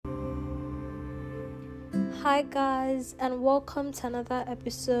Hi, guys, and welcome to another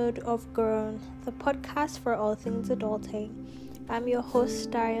episode of Grown, the podcast for all things adulting. I'm your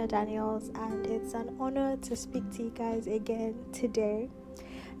host, Daria Daniels, and it's an honor to speak to you guys again today.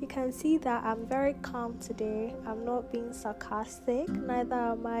 You can see that I'm very calm today. I'm not being sarcastic, neither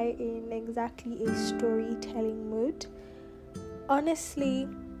am I in exactly a storytelling mood. Honestly,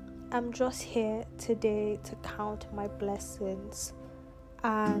 I'm just here today to count my blessings,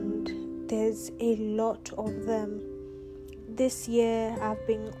 and there's a lot of them. This year I've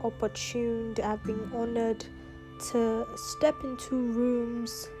been opportuned, I've been honored to step into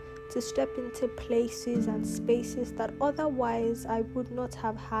rooms, to step into places and spaces that otherwise I would not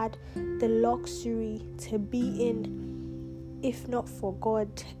have had the luxury to be in if not for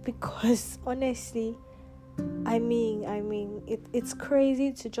God. Because honestly, it's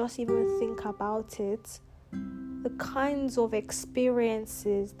crazy to just even think about it. The kinds of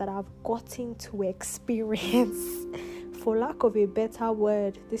experiences that I've gotten to experience, for lack of a better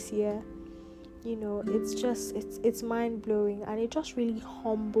word, this year, it's mind-blowing, and it just really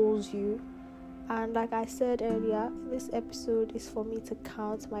humbles you. And like I said earlier, this episode is for me to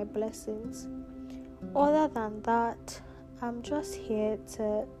count my blessings. Other than that, I'm just here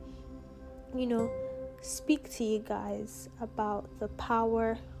to, speak to you guys about the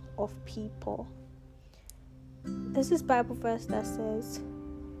power of people. There's this Bible verse that says,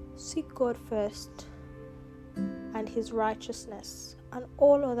 "Seek God first and His righteousness, and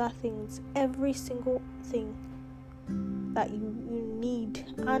all other things, every single thing that you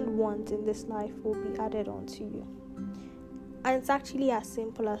need and want in this life will be added onto you." And it's actually as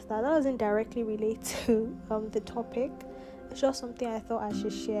simple as that. That doesn't directly relate to the topic. It's just something I thought I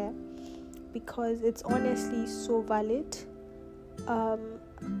should share because it's honestly so valid.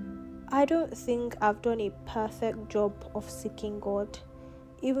 I don't think I've done a perfect job of seeking God,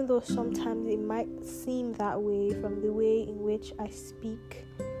 even though sometimes it might seem that way from the way in which I speak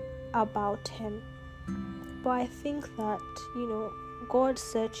about Him. But I think that, God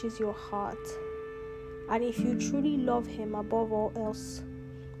searches your heart. And if you truly love Him above all else,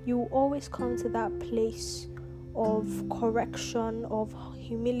 you will always come to that place of correction, of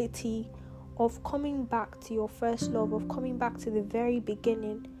humility, of coming back to your first love, of coming back to the very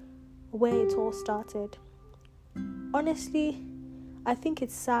beginning where it all started. Honestly, I think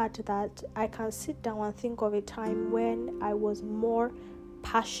it's sad that I can sit down and think of a time when I was more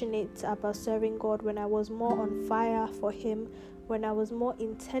passionate about serving God, when I was more on fire for Him, when I was more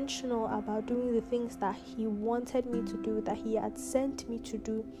intentional about doing the things that He wanted me to do, that He had sent me to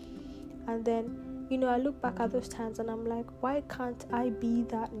do. And then, I look back at those times and I'm like, why can't I be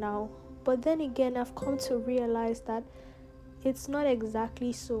that now? But then again, I've come to realize that it's not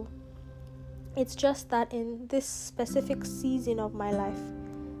exactly so. It's just that in this specific season of my life,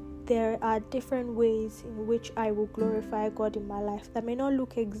 there are different ways in which I will glorify God in my life that may not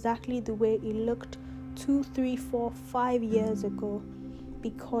look exactly the way it looked 2, 3, 4, 5 years ago,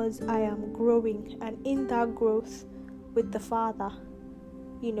 because I am growing, and in that growth with the Father,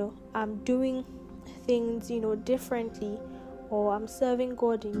 I'm doing things, differently, or I'm serving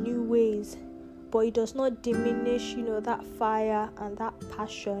God in new ways, but it does not diminish, that fire and that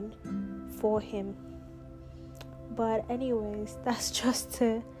passion for Him. But anyways, that's just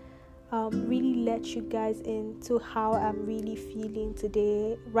to really let you guys into how I'm really feeling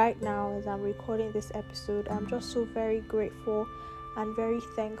today. Right now, as I'm recording this episode, I'm just so very grateful and very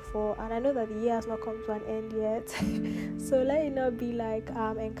thankful, and I know that the year has not come to an end yet. So let it not be like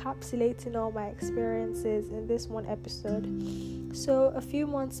encapsulating all my experiences in this one episode. So a few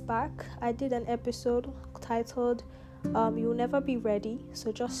months back, I did an episode titled "You'll Never Be Ready,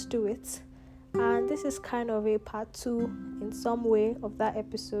 so Just Do It." And this is kind of a part 2 in some way of that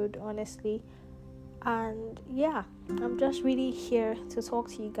episode, honestly. And yeah, I'm just really here to talk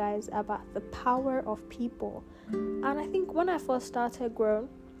to you guys about the power of people. And I think when I first started Grown,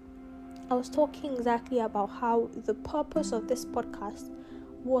 I was talking exactly about how the purpose of this podcast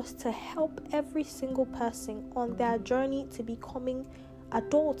was to help every single person on their journey to becoming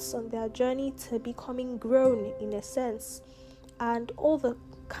adults, on their journey to becoming grown in a sense, and all the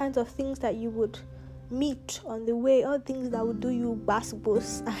kinds of things that you would meet on the way, all things that would do you bus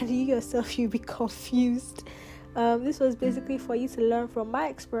and you yourself you'll be confused. This was basically for you to learn from my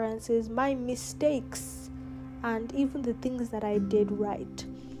experiences, my mistakes, and even the things that I did right.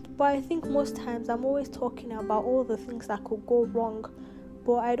 But I think most times I'm always talking about all the things that could go wrong,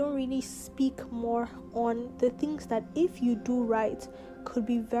 but I don't really speak more on the things that if you do right could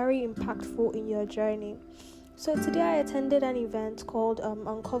be very impactful in your journey. So today I attended an event called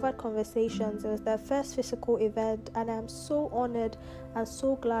Uncovered Conversations. It was their first physical event, and I'm so honored and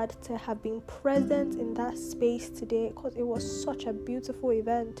so glad to have been present in that space today, because it was such a beautiful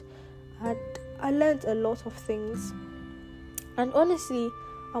event and I learned a lot of things. And honestly,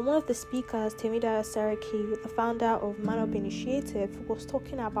 one of the speakers, Temidayo Seriki, the founder of Man Up Initiative, was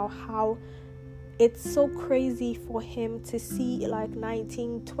talking about how it's so crazy for him to see like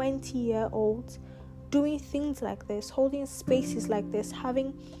 19, 20-year-olds doing things like this, holding spaces like this,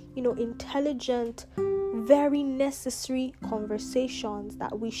 having, intelligent, very necessary conversations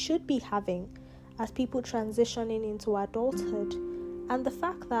that we should be having as people transitioning into adulthood. And the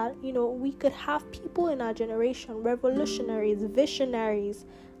fact that, we could have people in our generation, revolutionaries, visionaries,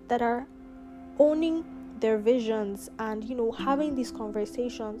 that are owning their visions and, having these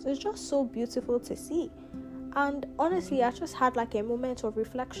conversations is just so beautiful to see. And honestly, I just had like a moment of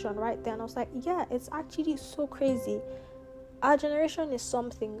reflection right there. And I was like, yeah, it's actually so crazy. Our generation is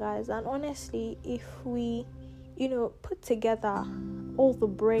something, guys. And honestly, if we, put together all the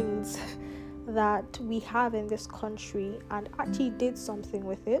brains that we have in this country and actually did something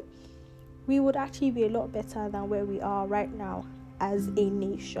with it, we would actually be a lot better than where we are right now as a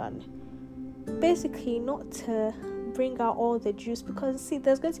nation. Basically, not to bring out all the juice, because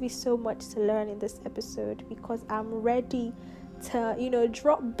there's going to be so much to learn in this episode, because I'm ready to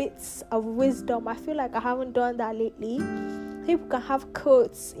drop bits of wisdom. I feel like I haven't done that lately. People can have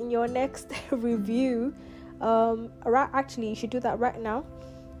quotes in your next review. Actually, you should do that right now.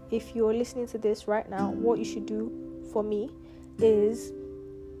 If you're listening to this right now, what you should do for me is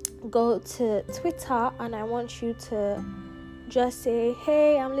go to Twitter, and I want you to just say,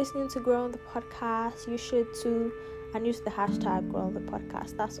 hey, I'm listening to Grow on the Podcast. You should too. And use the hashtag Grow on the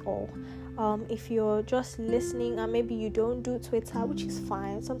Podcast. That's all. If you're just listening and maybe you don't do Twitter, which is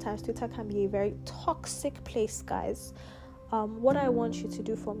fine. Sometimes Twitter can be a very toxic place, guys. What I want you to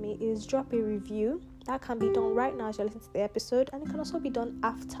do for me is drop a review. That can be done right now as you're listening to the episode, and it can also be done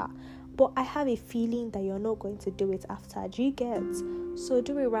after. But I have a feeling that you're not going to do it after. Do you get? So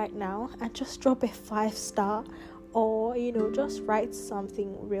do it right now and just drop a 5-star, or just write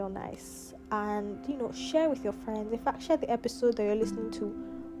something real nice and share with your friends. In fact, share the episode that you're listening to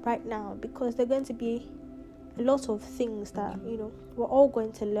right now, because they're going to be a lot of things that we're all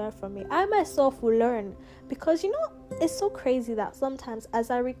going to learn from it. I myself will learn, because it's so crazy that sometimes as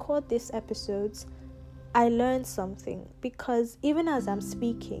I record these episodes, I learn something, because even as I'm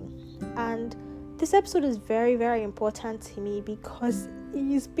speaking, and this episode is very, very important to me, because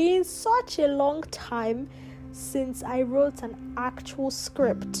it's been such a long time since I wrote an actual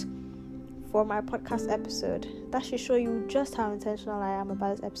script for my podcast episode. That should show you just how intentional I am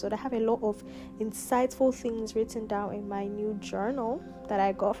about this episode. I have a lot of insightful things written down in my new journal that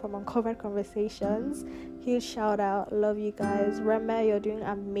I got from Uncovered Conversations. Huge shout out. Love you guys. Rema, you're doing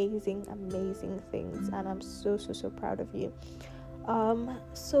amazing things, and I'm so proud of you.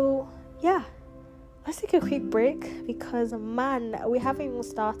 So yeah, let's take a quick break, because we haven't even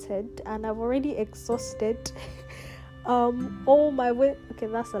started and I've already exhausted all my okay,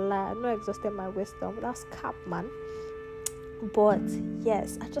 that's a lie. I'm not exhausted my wisdom. That's cap, man. But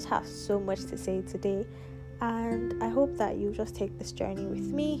yes, I just have so much to say today, and I hope that you just take this journey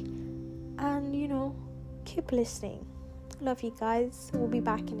with me and keep listening. Love you guys. We'll be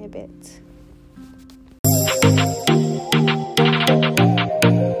back in a bit.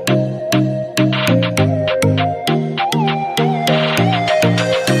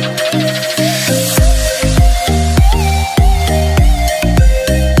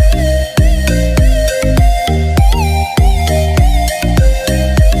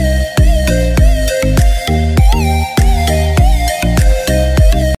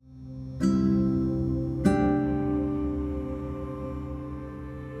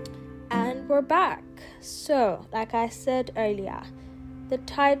 We're back. So, like I said earlier, the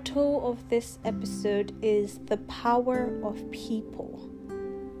title of this episode is The Power of People.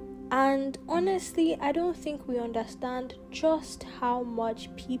 And honestly, I don't think we understand just how much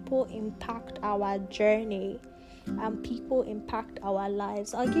people impact our journey and people impact our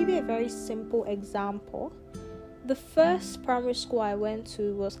lives. I'll give you a very simple example. The first primary school I went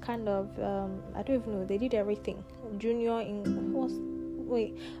to was kind of, I don't even know, they did everything.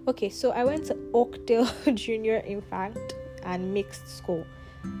 So I went to Oakdale Junior Infant and Mixed School.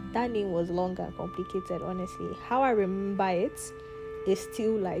 That name was long and complicated, honestly. How I remember it is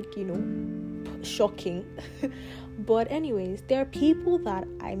still shocking. But anyways, there are people that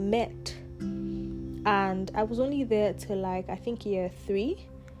I met, and I was only there till I think year 3.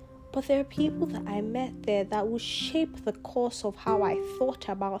 But there are people that I met there that will shape the course of how I thought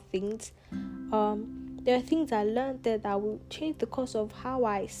about things. There are things I learned there that will change the course of how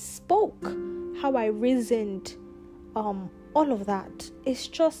I spoke, how I reasoned, all of that. It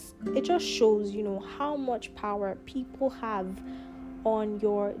just shows, how much power people have on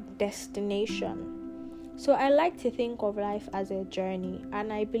your destination. So I like to think of life as a journey,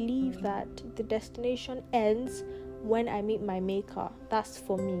 and I believe that the destination ends when I meet my maker. That's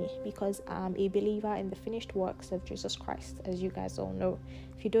for me, because I'm a believer in the finished works of Jesus Christ, as you guys all know.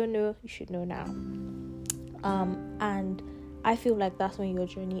 If you don't know, you should know now. And I feel like that's when your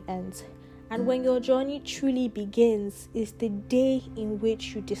journey ends. And when your journey truly begins is the day in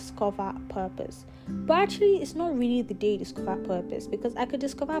which you discover purpose. But actually, it's not really the day you discover purpose, because I could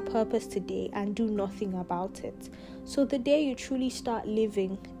discover purpose today and do nothing about it. So the day you truly start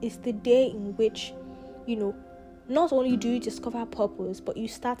living is the day in which, not only do you discover purpose, but you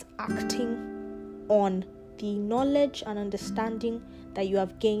start acting on the knowledge and understanding that you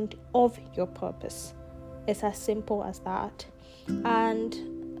have gained of your purpose. It's as simple as that. And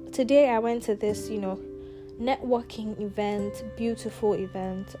today I went to this, networking event, beautiful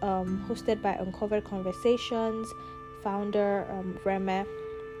event, hosted by Uncovered Conversations, founder Reme.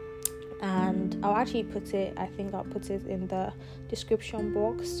 And I'll actually put it in the description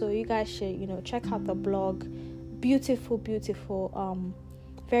box, so you guys should, check out the blog. Beautiful,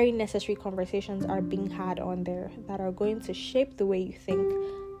 very necessary conversations are being had on there that are going to shape the way you think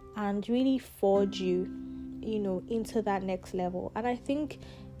and really forge you, into that next level. And I think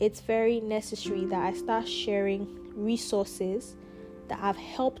it's very necessary that I start sharing resources that have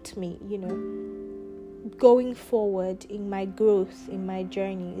helped me, going forward in my growth, in my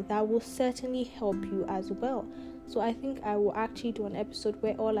journey, that will certainly help you as well. So I think I will actually do an episode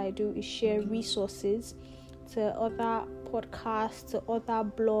where all I do is share resources to other podcasts, to other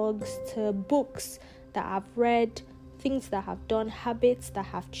blogs, to books that I've read, things that I've done, habits that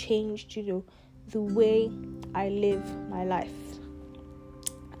have changed, the way I live my life.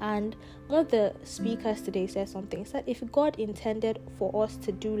 And one of the speakers today said something. He said, if God intended for us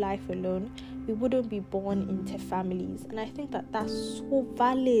to do life alone, we wouldn't be born into families. And I think that that's so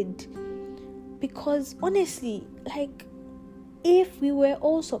valid, because honestly, if we were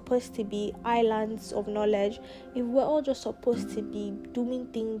all supposed to be islands of knowledge, if we're all just supposed to be doing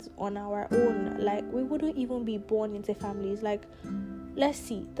things on our own, we wouldn't even be born into families. Let's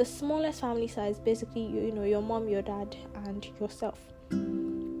see, the smallest family size, basically, your mom, your dad, and yourself.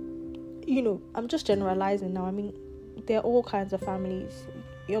 I'm just generalizing now. I mean, there are all kinds of families.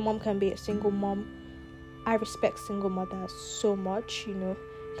 Your mom can be a single mom. I respect single mothers so much, Can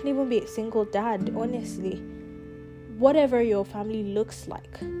even be a single dad, honestly. Whatever your family looks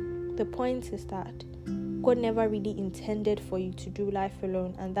like, the point is that God never really intended for you to do life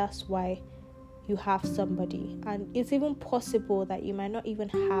alone, and that's why you have somebody. And it's even possible that you might not even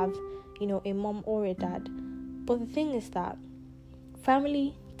have, a mom or a dad. But the thing is that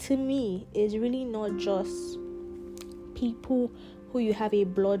family, to me, is really not just people who you have a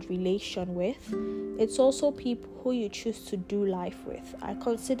blood relation with. It's also people who you choose to do life with. I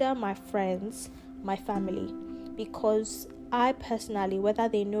consider my friends my family, because I personally, whether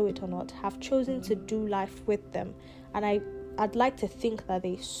they know it or not, have chosen to do life with them. And I'd like to think that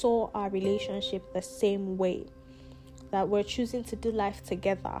they saw our relationship the same way, that we're choosing to do life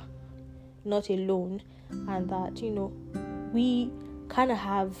together, not alone, and that, we kind of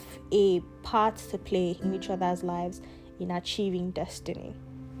have a part to play in each other's lives in achieving destiny.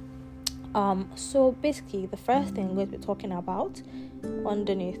 So basically, the first thing we're going to be talking about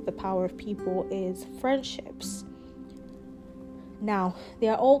underneath the power of people is friendships. Now,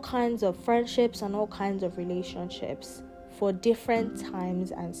 there are all kinds of friendships and all kinds of relationships for different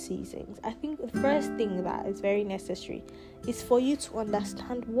times and seasons. I think the first thing that is very necessary is for you to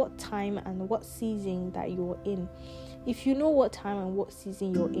understand what time and what season that you're in. If you know what time and what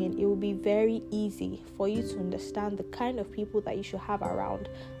season you're in, it will be very easy for you to understand the kind of people that you should have around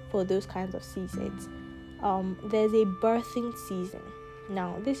for those kinds of seasons. There's a birthing season.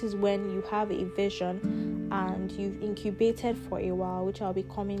 Now, this is when you have a vision and you've incubated for a while, which I'll be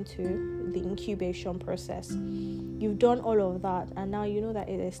coming to, the incubation process. You've done all of that, and now you know that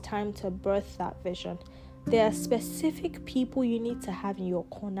it is time to birth that vision. There are specific people you need to have in your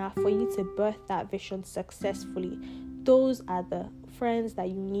corner for you to birth that vision successfully. Those are the friends that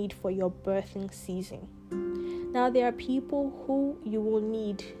you need for your birthing season. Now, there are people who you will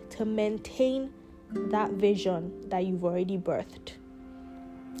need to maintain that vision that you've already birthed.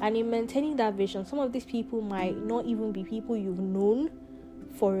 And in maintaining that vision, some of these people might not even be people you've known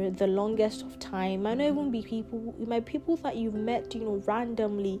for the longest of time. Might not even be people, it might be people that you've met,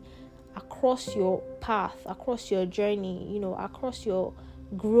 randomly across your path, across your journey, across your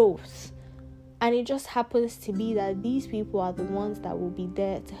growth. And it just happens to be that these people are the ones that will be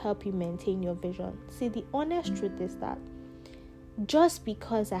there to help you maintain your vision. See, the honest truth is that just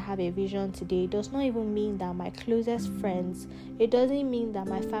because I have a vision today does not even mean that my closest friends, it doesn't mean that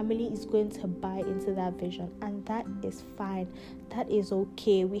my family is going to buy into that vision. And that is fine. That is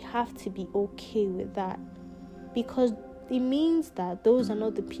okay. We have to be okay with that, because it means that those are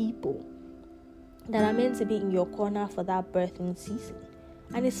not the people that are meant to be in your corner for that birthing season.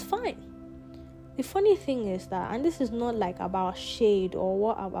 And it's fine. The funny thing is that, and this is not like about shade or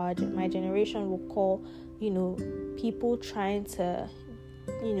what my generation will call, people trying to,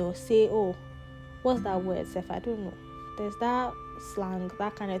 say, oh, what's that word, Seth? I don't know. There's that slang,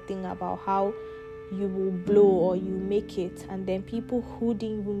 that kind of thing about how you will blow or you make it, and then people who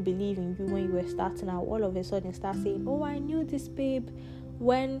didn't even believe in you when you were starting out, all of a sudden start saying, oh, I knew this babe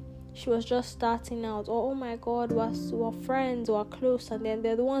when she was just starting out, or oh my god, we're friends, we're close. And then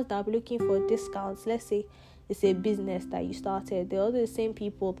they're the ones that are looking for discounts. Let's say it's a business that you started, they're all the same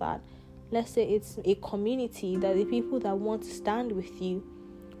people that, let's say it's a community, that the people that want to stand with you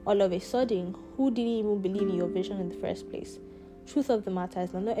all of a sudden, who didn't even believe in your vision in the first place. Truth of the matter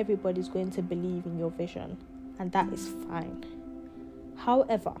is that not everybody's going to believe in your vision, and that is fine.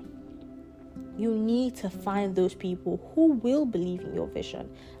 However, you need to find those people who will believe in your vision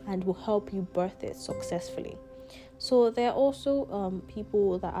and will help you birth it successfully. So there are also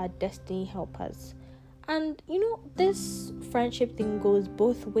people that are destiny helpers. And this friendship thing goes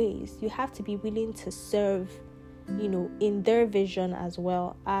both ways. You have to be willing to serve, in their vision as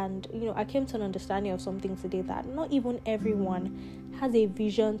well. And, I came to an understanding of something today, that not even everyone has a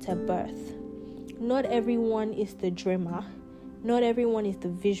vision to birth. Not everyone is the dreamer. Not everyone is the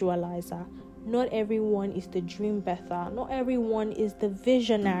visualizer. Not everyone is the dream birther. Not everyone is the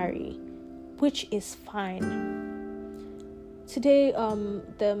visionary, which is fine. Today,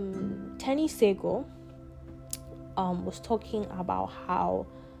 the Tenny Sego was talking about how,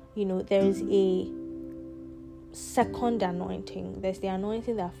 there is a second anointing. There's the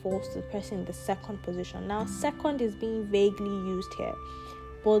anointing that falls to the person in the second position. Now, second is being vaguely used here,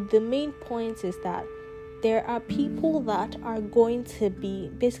 but the main point is that there are people that are going to be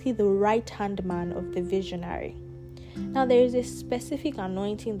basically the right-hand man of the visionary. Now, there is a specific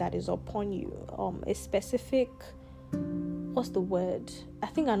anointing that is upon you. A specific, what's the word? I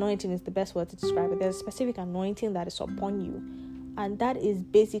think anointing is the best word to describe it. There's a specific anointing that is upon you. And that is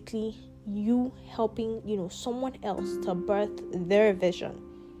basically you helping, someone else to birth their vision.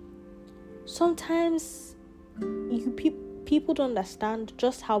 Sometimes people don't understand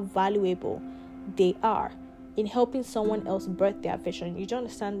just how valuable they are in helping someone else birth their vision. You don't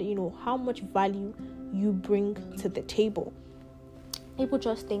understand, how much value you bring to the table. People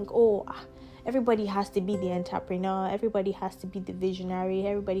just think, everybody has to be the entrepreneur, everybody has to be the visionary,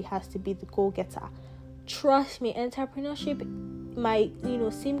 everybody has to be the go-getter. Trust me, entrepreneurship might,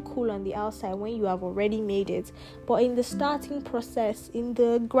 seem cool on the outside when you have already made it, but in the starting process, in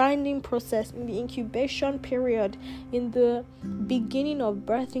the grinding process, in the incubation period, in the beginning of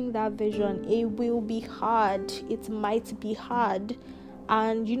birthing that vision, it will be hard. It might be hard,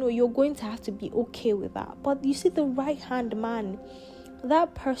 and you're going to have to be okay with that. But you see, the right hand man,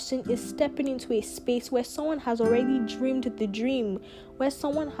 that person is stepping into a space where someone has already dreamed the dream, where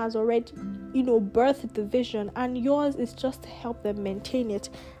someone has already, birthed the vision, and yours is just to help them maintain it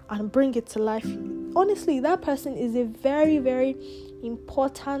and bring it to life. Honestly, that person is a very, very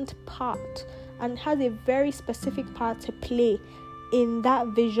important part and has a very specific part to play in that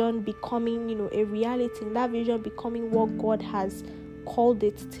vision becoming, a reality, in that vision becoming what God has called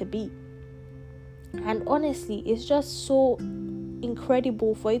it to be. And honestly, it's just so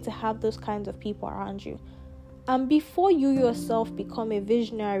incredible for you to have those kinds of people around you. And before you yourself become a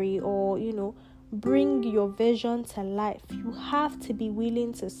visionary or bring your vision to life, you have to be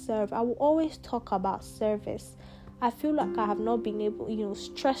willing to serve. I will always talk about service. I feel like I have not been able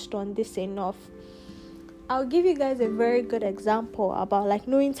stressed on this enough. I'll give you guys a very good example about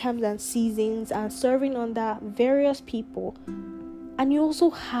knowing times and seasons and serving under various people. And you also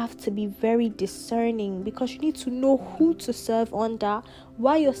have to be very discerning, because you need to know who to serve under,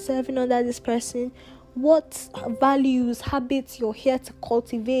 why you're serving under this person, what values, habits you're here to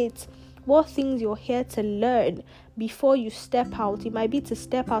cultivate, what things you're here to learn before you step out. It might be to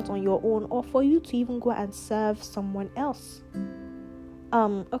step out on your own, or for you to even go and serve someone else.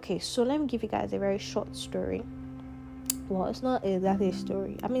 Okay, so let me give you guys a very short story. Well, it's not exactly a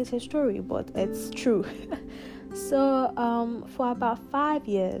story. I mean, it's a story, but it's true. So, for about 5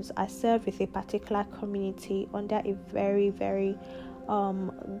 years, I served with a particular community under a very, very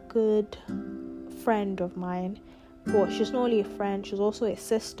good friend of mine. But she's not only a friend, she's also a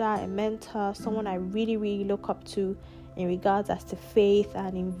sister, a mentor, someone I really, really look up to in regards as to faith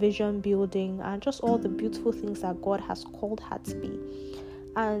and in vision building and just all the beautiful things that God has called her to be.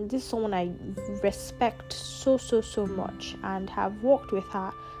 And this is someone I respect so much, and have worked with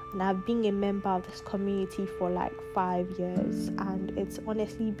her, and I've been a member of this community for like 5 years, and it's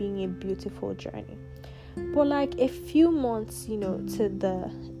honestly been a beautiful journey. But like a few months, to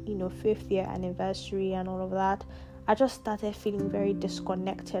the 5th year anniversary and all of that, I just started feeling very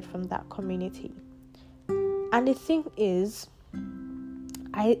disconnected from that community. And the thing is,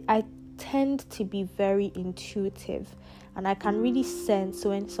 I tend to be very intuitive, and I can really sense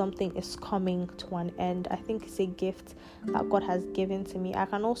when something is coming to an end. I think it's a gift that God has given to me. I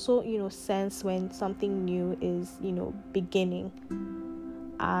can also, sense when something new is, beginning.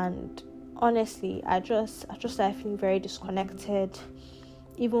 And honestly, I just started feeling very disconnected.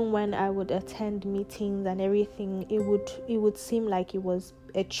 Even when I would attend meetings and everything, it would seem like it was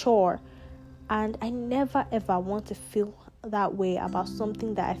a chore. And I never ever want to feel that way about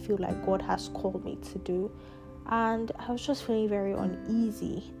something that I feel like God has called me to do. And I was just feeling very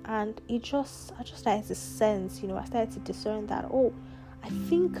uneasy, and I just started to sense, I started to discern that, I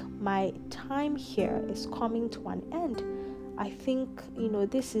think my time here is coming to an end. I think,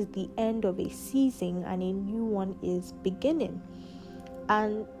 this is the end of a season and a new one is beginning.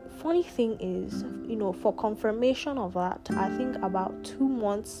 And funny thing is, for confirmation of that, I think about 2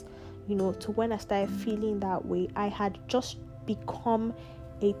 months, to when I started feeling that way, I had just become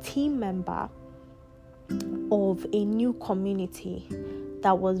a team member of a new community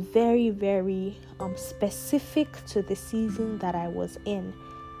that was very, very specific to the season that I was in.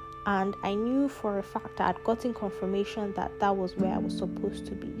 And I knew for a fact that I had gotten confirmation that that was where I was supposed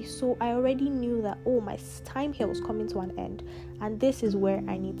to be. So I already knew that, my time here was coming to an end, and this is where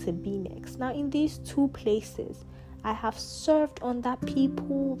I need to be next. Now, in these 2 places, I have served under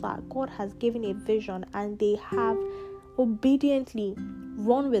people that God has given a vision, and they have obediently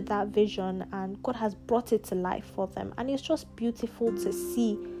run with that vision, and God has brought it to life for them. And it's just beautiful to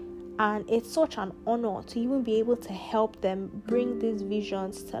see. And it's such an honor to even be able to help them bring these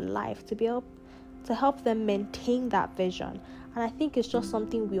visions to life, to be able to help them maintain that vision. And I think it's just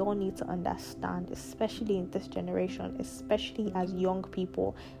something we all need to understand, especially in this generation, especially as young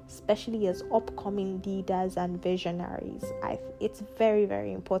people, especially as upcoming leaders and visionaries. It's very,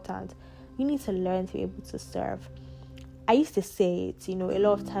 very important. You need to learn to be able to serve. I used to say it, a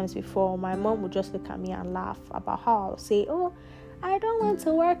lot of times before. My mom would just look at me and laugh about how I would say, I don't want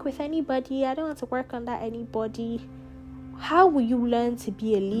to work with anybody. I don't want to work under anybody. How will you learn to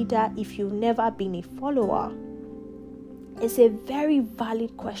be a leader if you've never been a follower? It's a very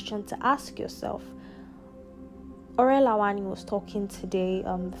valid question to ask yourself. Orel Awani was talking today,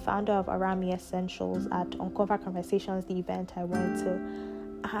 the founder of Arami Essentials, at Uncover Conversations, the event I went to.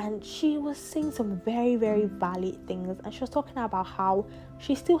 And she was saying some very, very valid things. And she was talking about how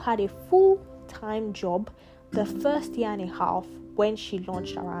she still had a full-time job the first year and a half when she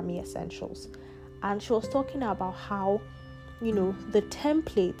launched Arami Essentials. And she was talking about how, the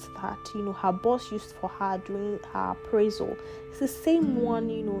template that, her boss used for her during her appraisal is the same one,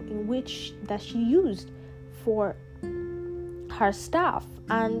 in which that she used for her staff.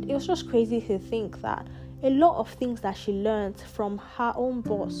 And it was just crazy to think that a lot of things that she learned from her own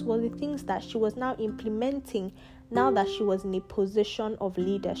boss were the things that she was now implementing now that she was in a position of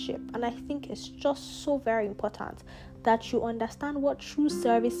leadership. And I think it's just so very important that you understand what true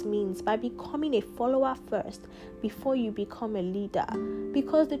service means by becoming a follower first before you become a leader.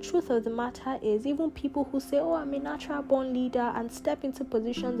 Because the truth of the matter is, even people who say, I'm a natural born leader, and step into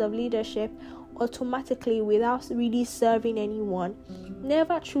positions of leadership automatically without really serving anyone,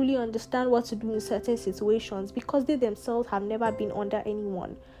 never truly understand what to do in certain situations because they themselves have never been under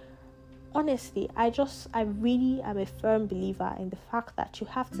anyone. Honestly, I really am a firm believer in the fact that you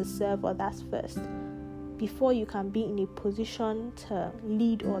have to serve others first before you can be in a position to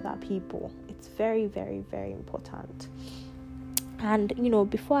lead other people. It's very, very, very important. And,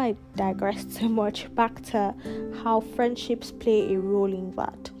 before I digress too much, back to how friendships play a role in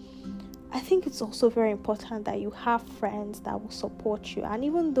that. I think it's also very important that you have friends that will support you. And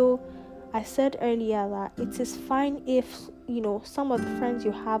even though I said earlier that it is fine if, some of the friends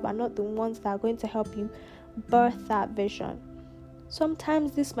you have are not the ones that are going to help you birth that vision.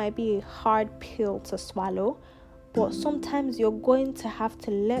 Sometimes this might be a hard pill to swallow, but sometimes you're going to have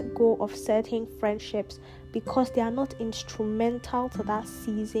to let go of certain friendships because they are not instrumental to that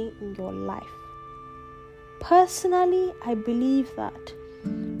season in your life. Personally, I believe that,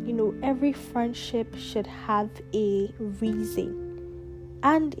 every friendship should have a reason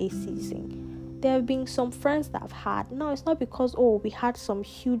and a season. there have been some friends that I've had. Now, it's not because, we had some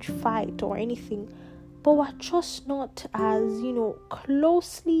huge fight or anything, but we're just not as,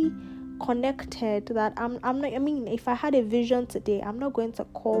 closely connected that I'm not. I mean, if I had a vision today, I'm not going to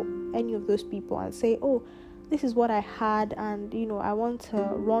call any of those people and say, this is what I had, and I want to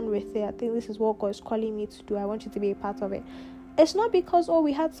run with it. I think this is what God is calling me to do. I want you to be a part of it. It's not because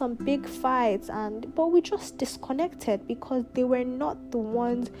we had some big fights but we just disconnected because they were not the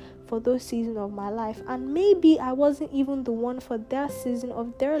ones for those seasons of my life, and maybe I wasn't even the one for their season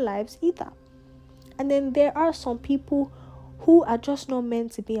of their lives either. And then there are some people who are just not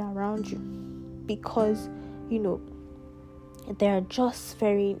meant to be around you because they're just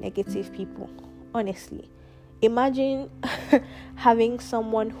very negative people. Honestly, imagine having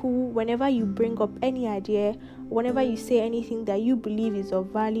someone who, whenever you bring up any idea, whenever you say anything that you believe is of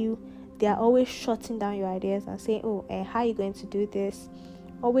value, they are always shutting down your ideas and saying, how are you going to do this?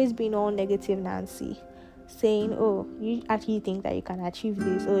 Always being all negative Nancy, saying, you actually think that you can achieve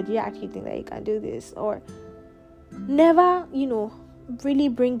this, or do you actually think that you can do this? Or never, really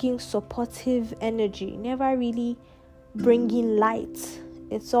bringing supportive energy, never really bringing light.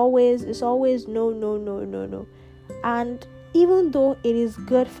 It's always no. And even though it is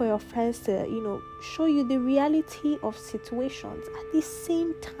good for your friends to, show you the reality of situations, at the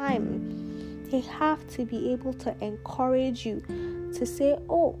same time, they have to be able to encourage you to say,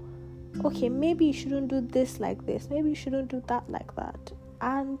 okay, maybe you shouldn't do this like this. Maybe you shouldn't do that like that.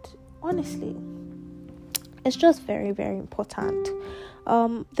 And honestly, it's just very, very important.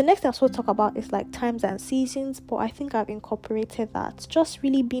 The next thing I want to talk about is like times and seasons, but I think I've incorporated that. Just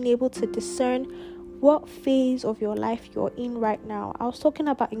really being able to discern what phase of your life you're in right now. I was talking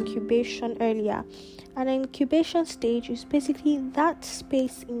about incubation earlier, and an incubation stage is basically that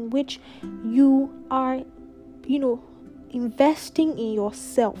space in which you are, investing in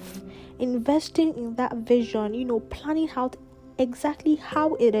yourself, investing in that vision, planning out exactly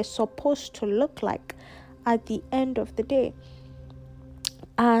how it is supposed to look like at the end of the day.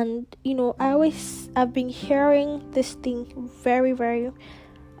 And I've been hearing this thing very, very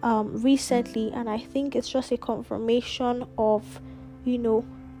recently, and I think it's just a confirmation of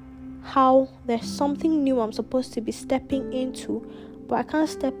how there's something new I'm supposed to be stepping into, but I can't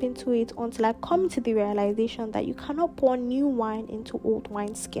step into it until I come to the realization that you cannot pour new wine into old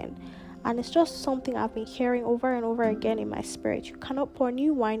wineskin. And it's just something I've been hearing over and over again in my spirit. You cannot pour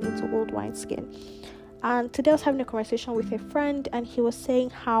new wine into old wineskin. And today I was having a conversation with a friend, and he was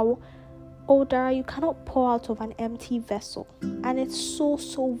saying how, Dara, you cannot pour out of an empty vessel. And it's so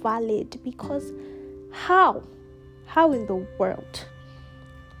valid, because how in the world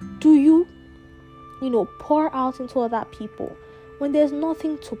do you pour out into other people when there's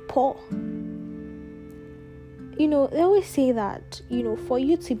nothing to pour? They always say that, for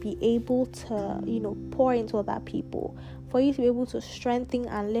you to be able to, pour into other people, for you to be able to strengthen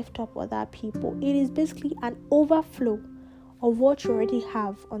and lift up other people, it is basically an overflow of what you already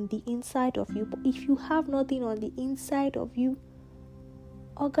have on the inside of you. But if you have nothing on the inside of you,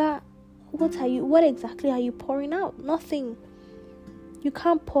 Oga, what exactly are you pouring out? Nothing. You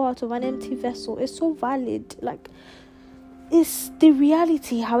can't pour out of an empty vessel. It's so valid. Like, it's the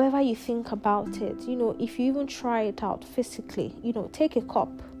reality, however you think about it. If you even try it out physically, take a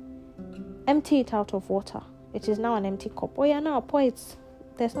cup, empty it out of water. It is now an empty cup. Now pour it.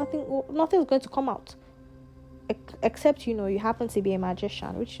 There's nothing's going to come out. Except, you happen to be a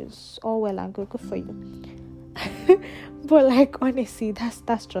magician, which is all well and good for you. But honestly,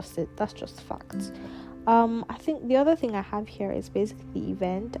 that's just it. That's just facts. I think the other thing I have here is basically the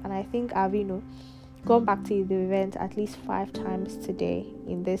event, and I think I've gone back to the event at least 5 times today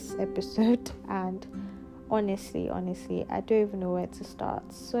in this episode, and honestly, I don't even know where to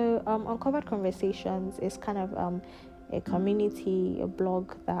start. So Uncovered Conversations is kind of a community, a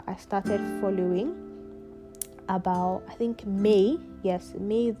blog that I started following about, I think May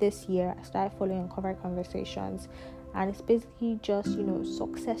this year. I started following Uncovered Conversations, and it's basically just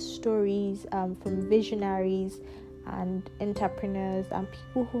success stories from visionaries and entrepreneurs and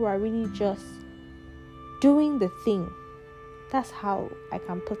people who are really just doing the thing. That's how I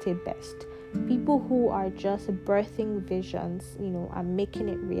can put it best. People who are just birthing visions, and making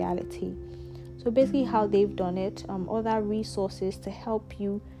it reality. So basically how they've done it, other resources to help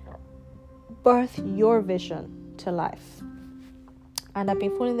you birth your vision to life. And I've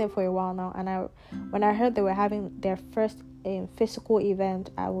been following them for a while now, and when I heard they were having their first physical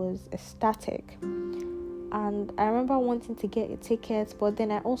event, I was ecstatic. And I remember wanting to get a ticket, but then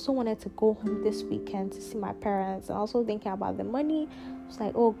I also wanted to go home this weekend to see my parents, and also thinking about the money. It's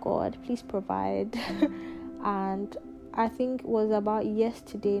like, oh God, please provide. And I think it was about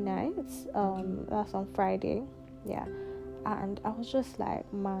yesterday night. That's on Friday. Yeah. And I was just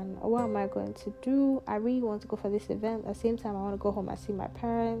like, man, what am I going to do? I really want to go for this event. At the same time, I want to go home and see my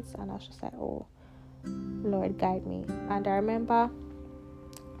parents. And I was just like, oh, Lord, guide me. And I remember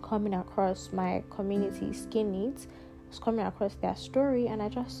coming across my community, Skin Needs. I was coming across their story, and I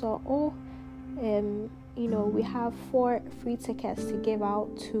just saw, we have 4 free tickets to give out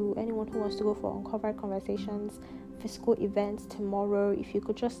to anyone who wants to go for Uncovered Conversations physical events tomorrow. If you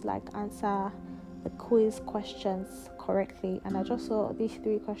could just answer the quiz questions correctly. And I just saw these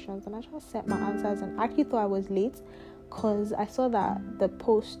 3 questions, and I just set my answers, and I actually thought I was late because I saw that the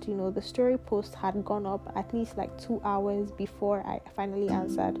post, the story post had gone up at least 2 hours before I finally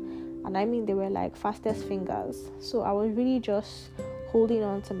answered. And I mean, they were fastest fingers. So I was really just holding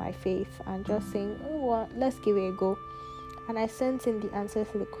on to my faith and just saying, let's give it a go. And I sent in the answers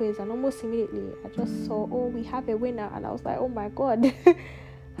to the quiz, and almost immediately I just saw, we have a winner. And I was like, oh my God,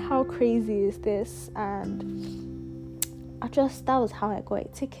 how crazy is this? And that was how I got a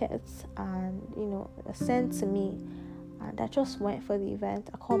ticket, and sent to me. And I just went for the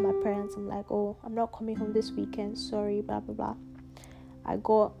event. I called my parents. I'm like, I'm not coming home this weekend, sorry, blah blah blah. I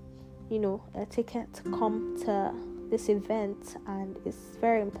got a ticket to come to this event, and it's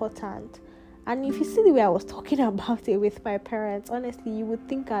very important. And if you see the way I was talking about it with my parents, honestly, you would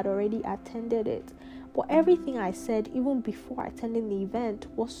think I'd already attended it. But everything I said, even before attending the event,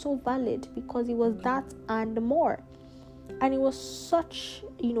 was so valid, because it was that and more. And it was such,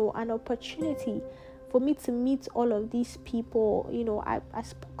 an opportunity for me to meet all of these people. I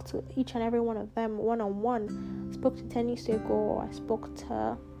spoke to each and every one of them one-on-one. I spoke to Tenny Sego. I spoke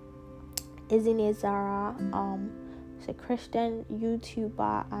to Ezine Zara, she's a Christian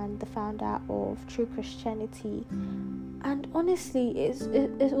YouTuber and the founder of True Christianity. And honestly,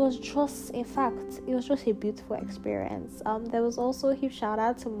 it was just a beautiful experience. There was also a huge shout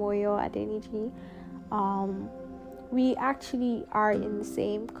out to Moyo Adeniji. We actually are in the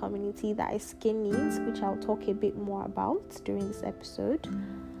same community that is Skin Needs, which I'll talk a bit more about during this episode.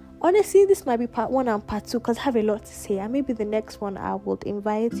 Honestly, this might be part 1 and part 2 because I have a lot to say, and maybe the next one I would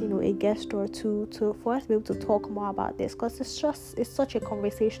invite a guest or two for us to be able to talk more about this, because it's such a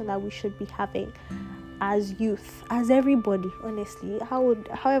conversation that we should be having as youth, as everybody. Honestly,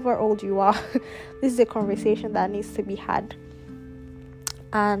 however old you are, this is a conversation that needs to be had.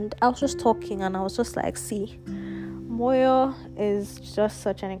 And I was just talking, and I was just like, see, Moyo is just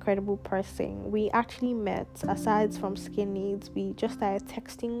such an incredible person. We actually met, aside from Skin Needs, we just started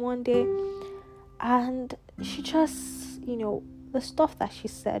texting one day, and she just, the stuff that she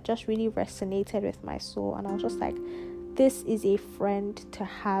said just really resonated with my soul. And I was just like, this is a friend to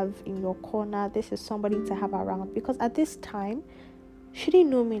have in your corner. This is somebody to have around, because at this time, she didn't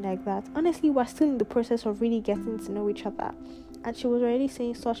know me like that. Honestly, we're still in the process of really getting to know each other. And she was already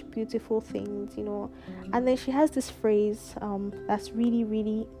saying such beautiful things, And then she has this phrase that's really,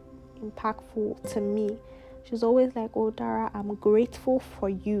 really impactful to me. She's always like, Dara, I'm grateful for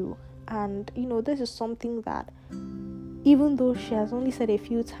you. And, this is something that, even though she has only said a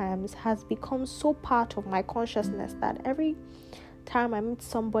few times, has become so part of my consciousness that every time I meet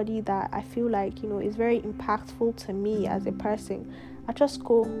somebody that I feel like, is very impactful to me as a person, I just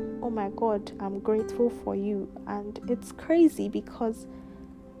go, oh my God, I'm grateful for you. And it's crazy because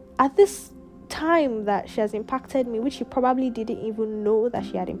at this time that she has impacted me, which she probably didn't even know that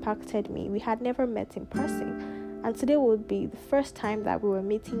she had impacted me, we had never met in person. And today would be the first time that we were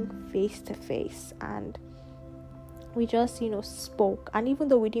meeting face to face. And we just, spoke. And even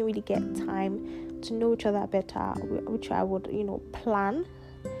though we didn't really get time to know each other better, which I would, plan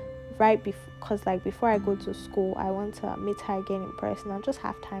right before, because before I go to school, I want to meet her again in person and just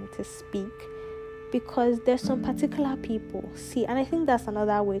have time to speak, because there's some particular people, and I think that's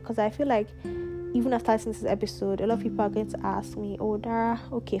another way, because I feel like even after listening to this episode, a lot of people are going to ask me, Dara,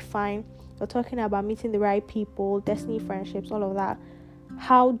 okay, fine, you're talking about meeting the right people, destiny friendships, all of that.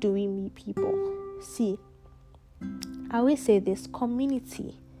 How do we meet people? I always say this,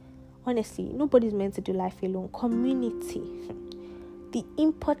 community. Honestly, nobody's meant to do life alone. Community. The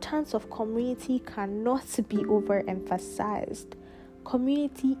importance of community cannot be overemphasized.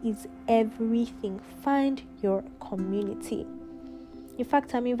 Community is everything. Find your community. In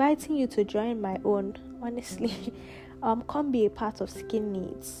fact, I'm inviting you to join my own. Honestly, come be a part of Skin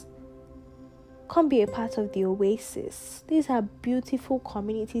Needs. Come be a part of the Oasis. These are beautiful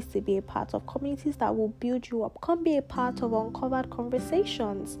communities to be a part of. Communities that will build you up. Come be a part of Uncovered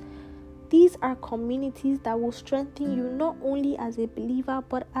Conversations. These are communities that will strengthen you not only as a believer,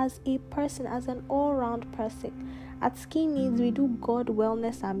 but as a person, as an all-round person. At Skin Needs, we do God,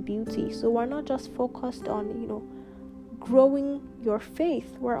 wellness, and beauty. So we're not just focused on, growing your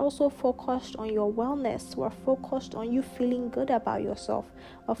faith. We're also focused on your wellness. We're focused on you feeling good about yourself.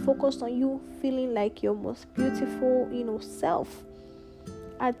 We're focused on you feeling like your most beautiful, self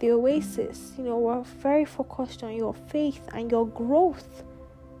at the Oasis. We're very focused on your faith and your growth.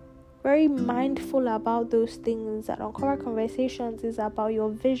 Very mindful about those things. That Uncover Conversations is about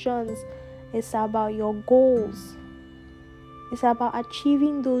your visions. It's about your goals. It's about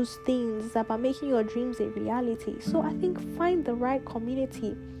achieving those things. It's about making your dreams a reality. So I think find the right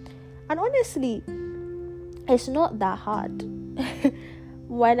community. And honestly, it's not that hard.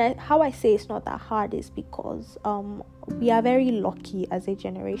 How I say it's not that hard is because we are very lucky as a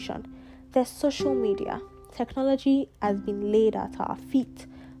generation. There's social media. Technology has been laid at our feet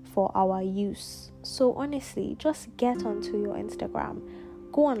for our use. So honestly, just get onto your Instagram.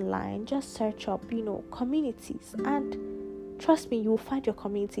 Go online. Just search up, communities. And trust me, you will find your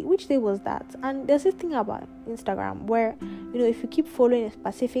community. Which day was that? And there's this thing about Instagram where, if you keep following a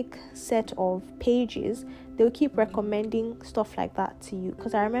specific set of pages, they'll keep recommending stuff like that to you.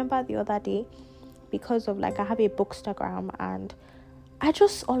 Because I remember the other day, because of I have a Bookstagram, and I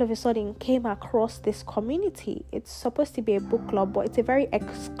just all of a sudden came across this community. It's supposed to be a book club, but it's a very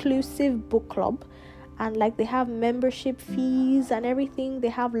exclusive book club. And they have membership fees and everything. They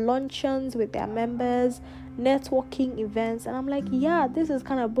have luncheons with their members, networking events. And I'm like, yeah, this is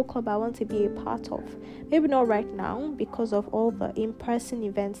kind of book club I want to be a part of. Maybe not right now because of all the in-person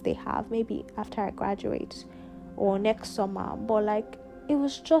events they have. Maybe after I graduate or next summer. But it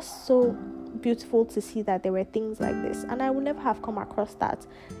was just so beautiful to see that there were things like this. And I would never have come across that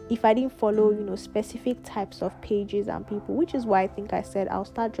if I didn't follow, specific types of pages and people, which is why I think I said I'll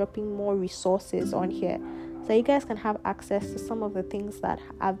start dropping more resources on here so you guys can have access to some of the things that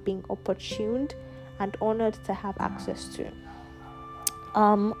I've been opportuned and honored to have access to.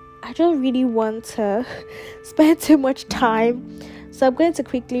 I don't really want to spend too much time, so I'm going to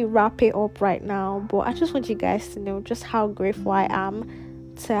quickly wrap it up right now, but I just want you guys to know just how grateful I am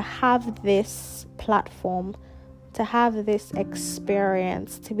to have this platform, to have this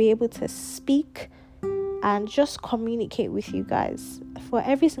experience, to be able to speak and just communicate with you guys. For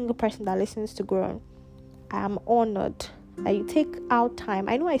every single person that listens to Grown, I am honored that you take out time.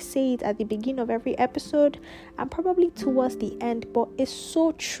 I know I say it at the beginning of every episode and probably towards the end, but it's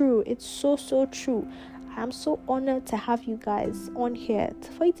so true. It's so true. I am so honored to have you guys on here,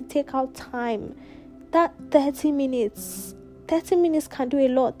 for you to take out time. That 30 minutes can do a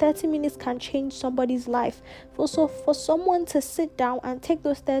lot. 30 minutes can change somebody's life. For someone to sit down and take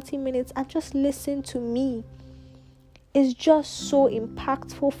those 30 minutes and just listen to me is just so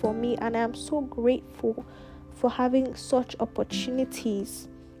impactful for me, and I am so grateful for having such opportunities.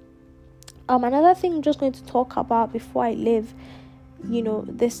 Another thing I'm just going to talk about before I leave,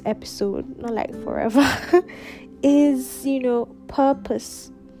 this episode, not forever, is,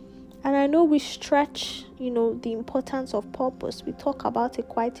 purpose. And I know we stretch, the importance of purpose. We talk about it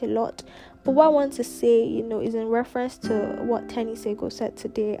quite a lot. But what I want to say, is in reference to what Tenny Sego said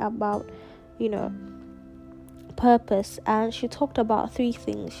today about, purpose. And she talked about 3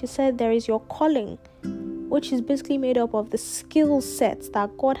 things. She said there is your calling, which is basically made up of the skill sets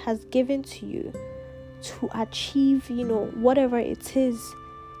that God has given to you to achieve, whatever it is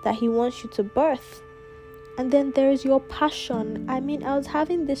that He wants you to birth. And then there is your passion. I was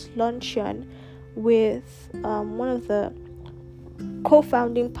having this luncheon with one of the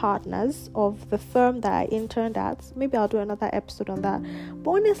co-founding partners of the firm that I interned at. Maybe I'll do another episode on that.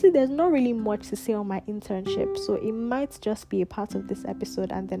 But honestly, there's not really much to say on my internship, so it might just be a part of this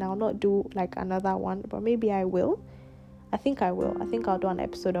episode, and then I'll not do another one, but maybe I will. I think I will. I think I'll do an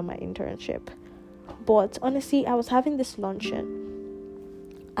episode on my internship. But honestly, I was having this luncheon,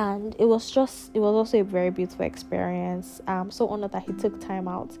 and it was also a very beautiful experience. I'm so honored that he took time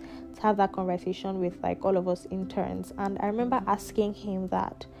out to have that conversation with all of us interns. And I remember asking him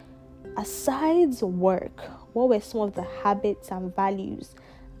that, aside work, what were some of the habits and values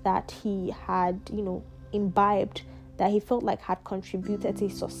that he had, imbibed, that he felt had contributed to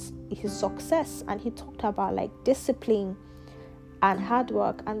his success. And he talked about discipline and hard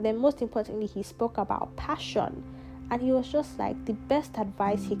work, and then most importantly, he spoke about passion. And he was just the best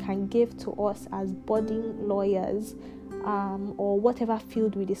advice he can give to us as budding lawyers, or whatever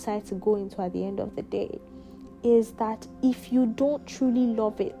field we decide to go into at the end of the day, is that if you don't truly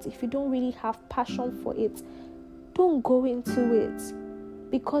love it, if you don't really have passion for it, don't go into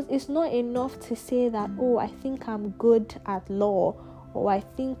it. Because it's not enough to say that, oh, I think I'm good at law, or I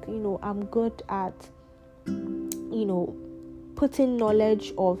think, I'm good at, putting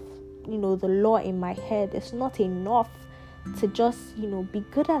knowledge of, the law in my head. It's not enough to just, be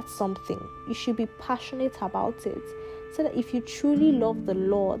good at something. You should be passionate about it. So that if you truly love the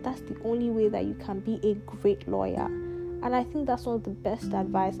law, that's the only way that you can be a great lawyer. And I think that's one of the best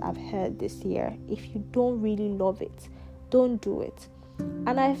advice I've heard this year. If you don't really love it, don't do it.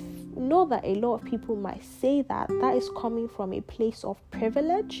 And I know that a lot of people might say that is coming from a place of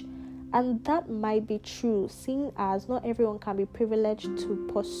privilege. And that might be true, seeing as not everyone can be privileged to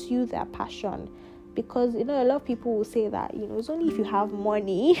pursue their passion. Because, a lot of people will say that, it's only if you have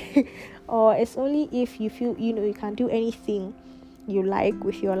money or it's only if you feel, you can do anything you like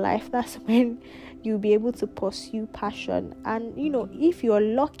with your life. That's when you'll be able to pursue passion. And, if you're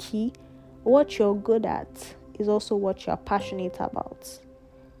lucky, what you're good at is also what you're passionate about.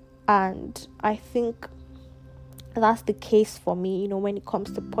 And I think that's the case for me, when it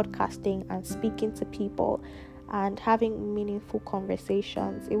comes to podcasting and speaking to people and having meaningful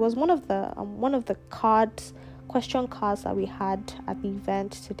conversations. It was one of the question cards that we had at the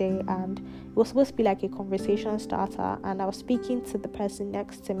event today, and it was supposed to be like a conversation starter, and I was speaking to the person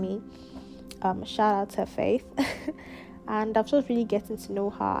next to me. Shout out to Faith. And I was just really getting to know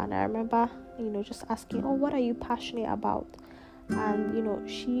her, and I remember, just asking, what are you passionate about? And,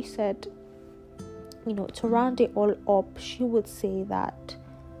 she said, to round it all up, she would say that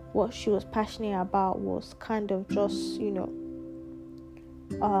what she was passionate about was kind of just,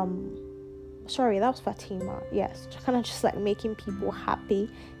 sorry, that was Fatima. Yes, kind of just like making people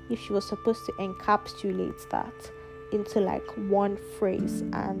happy. If she was supposed to encapsulate that into like one phrase.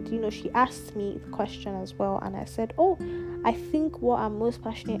 And, she asked me the question as well. And I said, I think what I'm most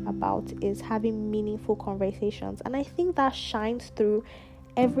passionate about is having meaningful conversations. And I think that shines through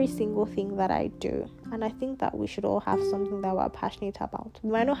every single thing that I do. And I think that we should all have something that we're passionate about.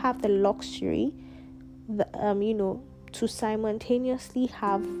 We might not have the luxury, to simultaneously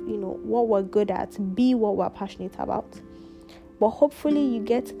have, what we're good at, be what we're passionate about. But hopefully you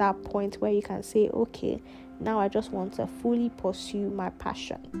get to that point where you can say, okay, now I just want to fully pursue my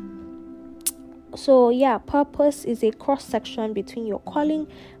passion. So yeah, purpose is a cross section between your calling,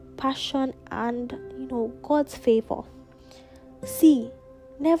 passion, and, God's favor. See,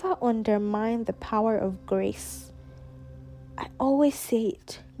 never undermine the power of grace. I always say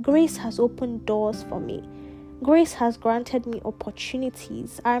it. Grace has opened doors for me. Grace has granted me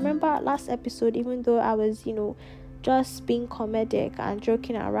opportunities. I remember last episode, even though I was, just being comedic and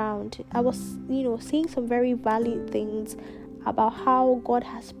joking around, I was, saying some very valid things about how God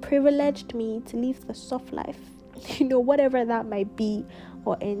has privileged me to live the soft life, whatever that might be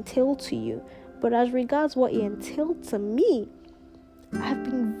or entail to you. But as regards what it entailed to me, I've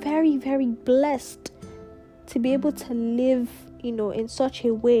been very, very blessed to be able to live, in such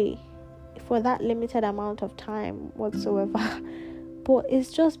a way for that limited amount of time whatsoever. But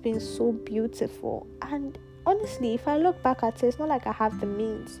it's just been so beautiful. And honestly, if I look back at it, it's not like I have the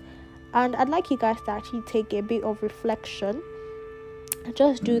means. And I'd like you guys to actually take a bit of reflection.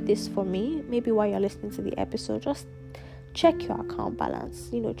 Just do this for me. Maybe while you're listening to the episode, just check your account balance.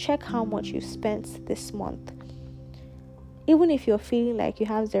 Check how much you spent this month. Even if you're feeling like you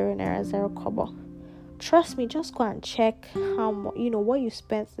have zero naira, zero kobo, trust me, just go and check how much, what you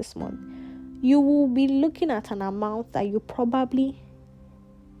spent this month. You will be looking at an amount that you probably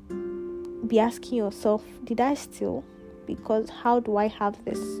be asking yourself, did I steal? Because how do I have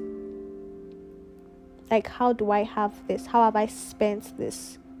this? Like, how do I have this? How have I spent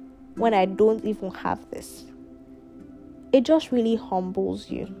this when I don't even have this? It just really humbles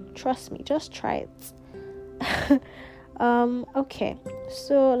you. Trust me, just try it. Okay,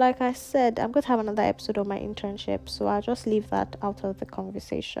 so like I said, I'm going to have another episode of my internship, so I'll just leave that out of the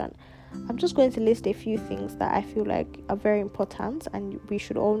conversation. I'm just going to list a few things that I feel like are very important and we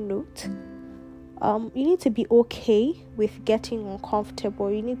should all note. You need to be okay with getting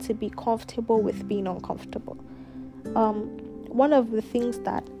uncomfortable. You need to be comfortable with being uncomfortable. One of the things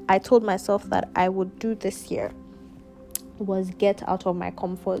that I told myself that I would do this year was get out of my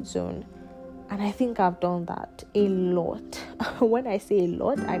comfort zone. And I think I've done that a lot. When I say a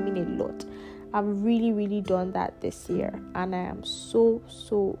lot, I mean a lot. I've really, really done that this year. And I am so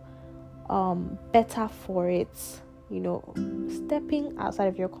better for it. Stepping outside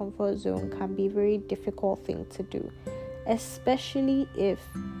of your comfort zone can be a very difficult thing to do. Especially if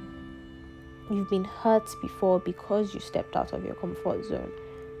you've been hurt before because you stepped out of your comfort zone.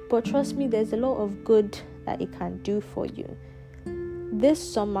 But trust me, there's a lot of good that it can do for you.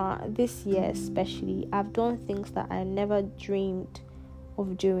 This summer, this year especially, I've done things that I never dreamed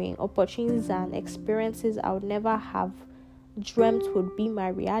of doing. Opportunities and experiences I would never have dreamt would be my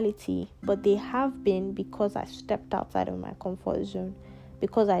reality. But they have been because I stepped outside of my comfort zone.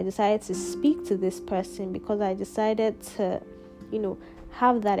 Because I decided to speak to this person. Because I decided to,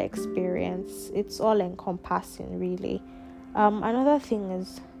 have that experience. It's all encompassing, really. Another thing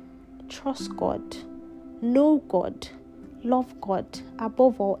is trust God, know God, love God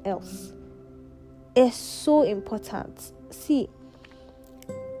above all else. It's so important. See,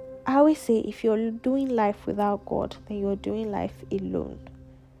 I always say if you're doing life without God, then you're doing life alone.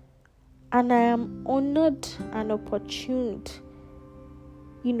 And I am honored and opportuned,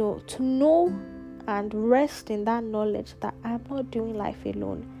 to know and rest in that knowledge that I'm not doing life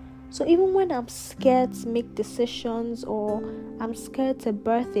alone. So even when I'm scared to make decisions, or I'm scared to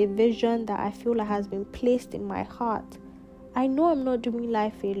birth a vision that I feel like has been placed in my heart, I know I'm not doing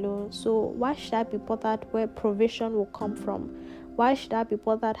life alone. So why should I be bothered where provision will come from? Why should I be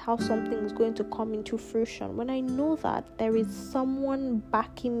bothered how something is going to come into fruition when I know that there is someone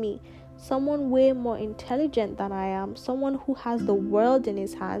backing me, someone way more intelligent than I am, someone who has the world in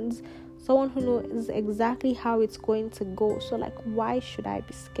his hands, someone who knows exactly how it's going to go. So why should I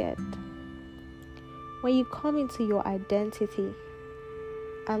be scared? When you come into your identity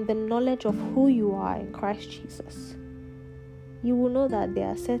and the knowledge of who you are in Christ Jesus, you will know that there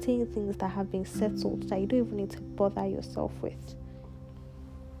are certain things that have been settled that you don't even need to bother yourself with.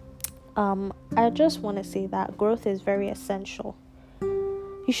 I just want to say that growth is very essential.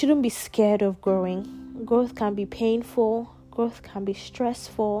 You shouldn't be scared of growing. Growth can be painful, growth can be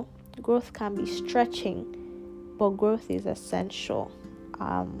stressful, growth can be stretching, but growth is essential.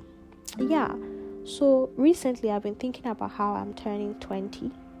 So recently I've been thinking about how I'm turning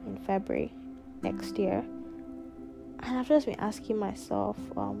 20 in February next year. And I've just been asking myself,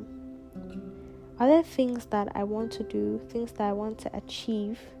 are there things that I want to do, things that I want to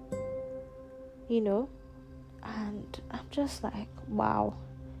achieve, And I'm just like, wow.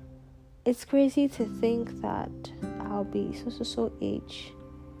 It's crazy to think that I'll be so age,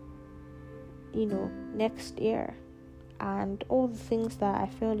 next year. And all the things that I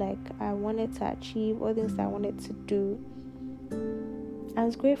feel like I wanted to achieve, all the things that I wanted to do. And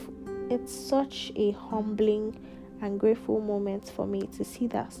it's grateful. It's such a humbling and grateful moment for me to see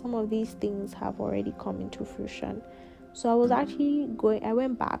that some of these things have already come into fruition. So I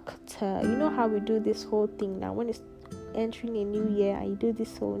went back to, how we do this whole thing now when it's entering a new year and you do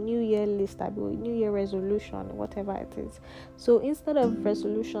this whole new year list, new year resolution, whatever it is. So instead of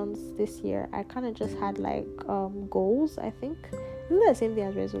resolutions this year, I kind of just had goals, I think. Isn't that the same thing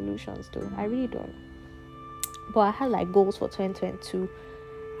as resolutions though? I really don't. But I had goals for 2022.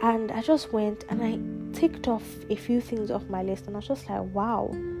 And I just went and I ticked off a few things off my list, and I was just like, wow.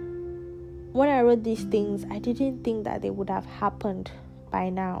 When I wrote these things, I didn't think that they would have happened by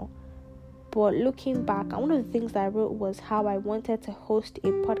now. But looking back, one of the things that I wrote was how I wanted to host a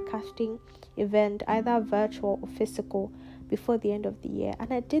podcasting event, either virtual or physical, before the end of the year.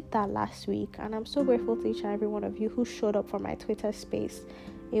 And I did that last week. And I'm so grateful to each and every one of you who showed up for my Twitter space.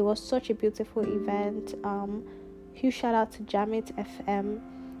 It was such a beautiful event. Huge shout out to Jamit FM,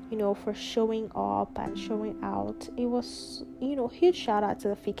 for showing up and showing out. It was, huge shout out to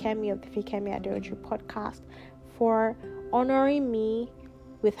the Fikemi of the Fikemi Adeoju podcast for honoring me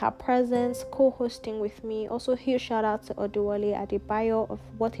with her presence, co-hosting with me. Also, huge shout out to Oduwole Adebayo of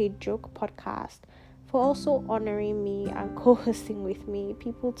What a Joke podcast for also honoring me and co-hosting with me.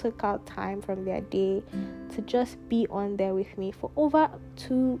 People took out time from their day to just be on there with me for over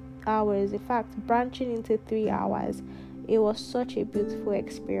 2 hours. In fact, branching into 3 hours. It was such a beautiful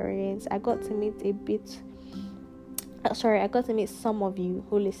experience. I got to meet some of you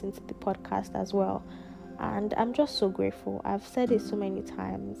who listen to the podcast as well. And I'm just so grateful. I've said it so many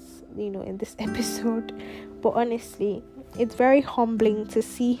times, in this episode. But honestly, it's very humbling to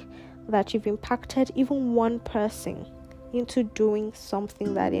see that you've impacted even one person into doing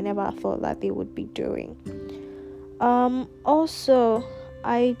something that they never thought that they would be doing. Also,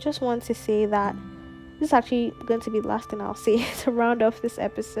 I just want to say that this is actually going to be the last thing I'll say to round off this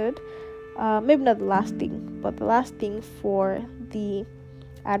episode. Maybe not the last thing, but the last thing for the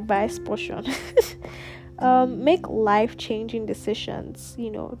advice portion. Make life-changing decisions.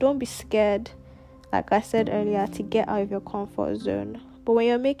 Don't be scared, like I said earlier, to get out of your comfort zone. But when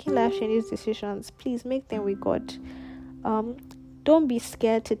you're making life-changing decisions, please make them with God. Don't be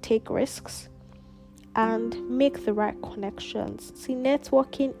scared to take risks and make the right connections. See,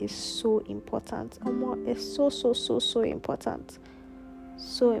 networking is so important. It's so important.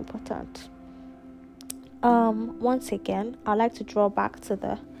 So important. Once again, I'd like to draw back to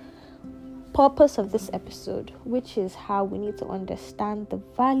the purpose of this episode, which is how we need to understand the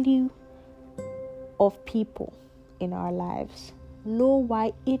value of people in our lives. Know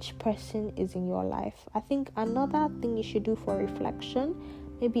why each person is in your life. I think another thing you should do for reflection,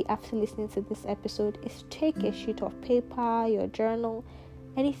 maybe after listening to this episode, is take a sheet of paper, your journal,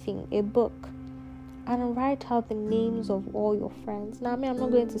 anything, a book, and write out the names of all your friends. Now, I'm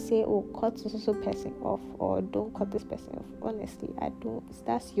not going to say, oh, cut this person off, or don't cut this person off. Honestly, I don't.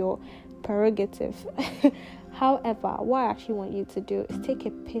 That's your prerogative. However, what I actually want you to do is take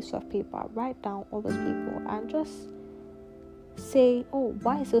a piece of paper, write down all those people, and just say, oh,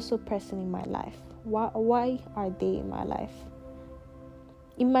 why is this person in my life? Why are they in my life?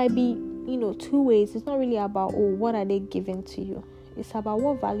 It might be, two ways. It's not really about, oh, what are they giving to you? It's about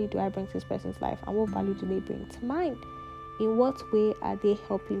what value do I bring to this person's life, and what value do they bring to mine? In what way are they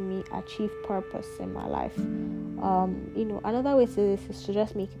helping me achieve purpose in my life? Another way to this is to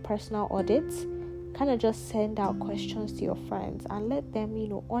just make a personal audit. Kind of just send out questions to your friends and let them,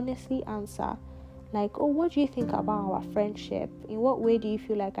 honestly answer. Like, oh, what do you think about our friendship? In what way do you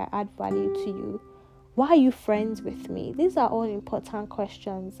feel like I add value to you? Why are you friends with me? These are all important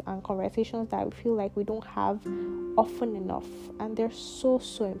questions and conversations that we feel like we don't have often enough, and they're so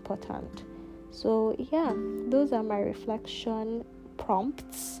important. So yeah, those are my reflection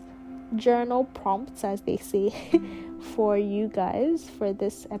prompts, journal prompts, as they say, for you guys for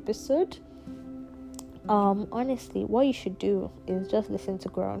this episode. Honestly, what you should do is just listen to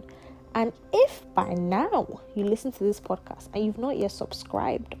Grown. And if by now you listen to this podcast and you've not yet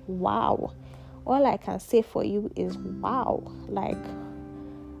subscribed, wow. All I can say for you is wow. Like,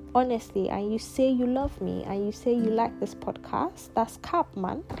 honestly, and you say you love me and you say you like this podcast, that's cap,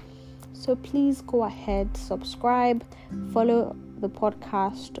 man. So please go ahead, subscribe, follow the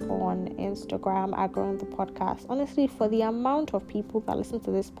podcast on Instagram at Growing the Podcast. Honestly, for the amount of people that listen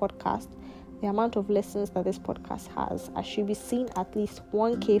to this podcast, the amount of listens that this podcast has, I should be seeing at least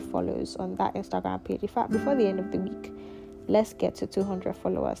 1,000 follows on that Instagram page. In fact, before the end of the week, let's get to 200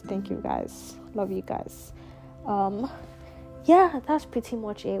 followers. Thank you guys. Love you guys. Yeah, that's pretty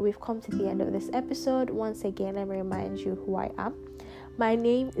much it. We've come to the end of this episode. Once again, let me remind you who I am. My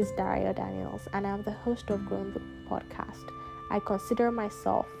name is Daria Daniels, and I'm the host of Growing the Podcast. I consider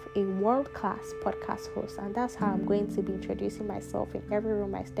myself a world-class podcast host, and that's how I'm going to be introducing myself in every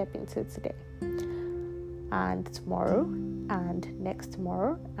room I step into today, and tomorrow, and next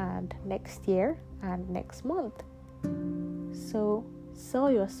tomorrow, and next year, and next month. So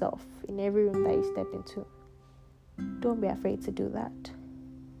sell yourself in every room that you step into. Don't be afraid to do that.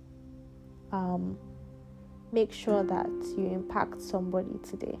 Make sure that you impact somebody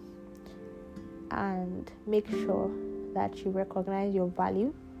today, and make sure that you recognize your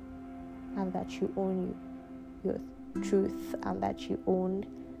value, and that you own your truth, and that you own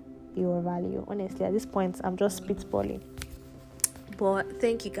your value. Honestly, at this point, I'm just spitballing. But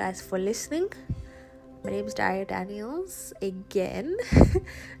thank you guys for listening. My name is Daria Daniels again.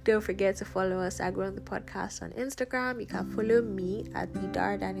 Don't forget to follow us at Growing the Podcast on Instagram. You can follow me at the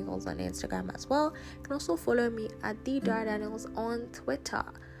Daria Daniels on Instagram as well. You can also follow me at the Daria Daniels on Twitter.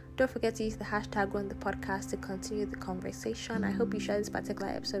 Don't forget to use the hashtag Growing the Podcast to continue the conversation. I hope you share this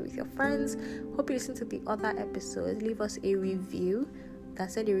particular episode with your friends. Hope you listen to the other episodes. Leave us a review. You can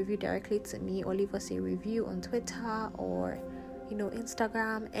send a review directly to me, or leave us a review on Twitter or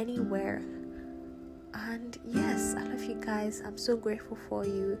Instagram, anywhere. And yes, I love you guys. I'm so grateful for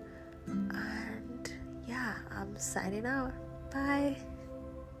you. And yeah, I'm signing out. Bye.